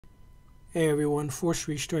Hey everyone, Force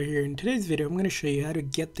Restart here. In today's video, I'm going to show you how to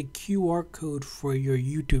get the QR code for your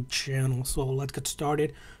YouTube channel. So let's get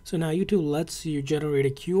started. So now YouTube lets you generate a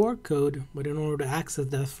QR code, but in order to access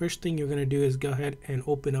that, first thing you're going to do is go ahead and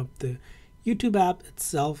open up the YouTube app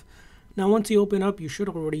itself. Now once you open up, you should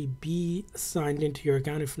already be signed into your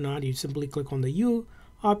account. If not, you simply click on the U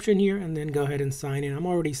option here and then go ahead and sign in. I'm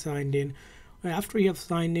already signed in. After you have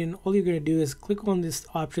signed in, all you're going to do is click on this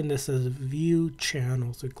option that says View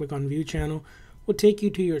Channel. So click on View Channel. Will take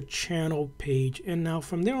you to your channel page. And now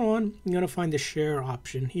from there on, you're going to find the Share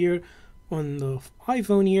option. Here on the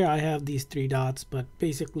iPhone here, I have these three dots. But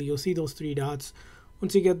basically, you'll see those three dots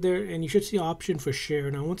once you get there. And you should see an option for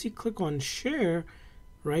Share. Now, once you click on Share,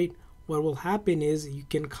 right, what will happen is you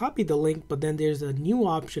can copy the link. But then there's a new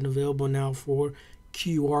option available now for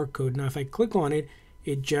QR code. Now, if I click on it,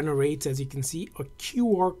 it generates, as you can see, a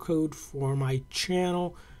QR code for my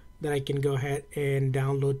channel that I can go ahead and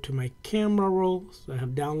download to my camera roll. So I have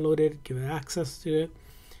downloaded, give it access to it.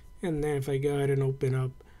 And then if I go ahead and open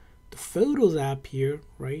up the Photos app here,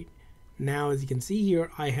 right, now as you can see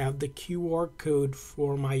here, I have the QR code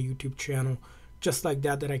for my YouTube channel, just like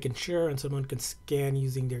that I can share and someone can scan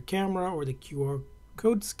using their camera or the QR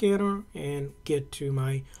code scanner and get to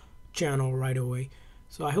my channel right away.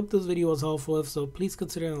 So I hope this video was helpful. If so, please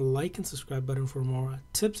consider the like and subscribe button for more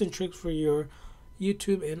tips and tricks for your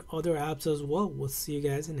YouTube and other apps as well. We'll see you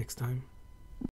guys next time.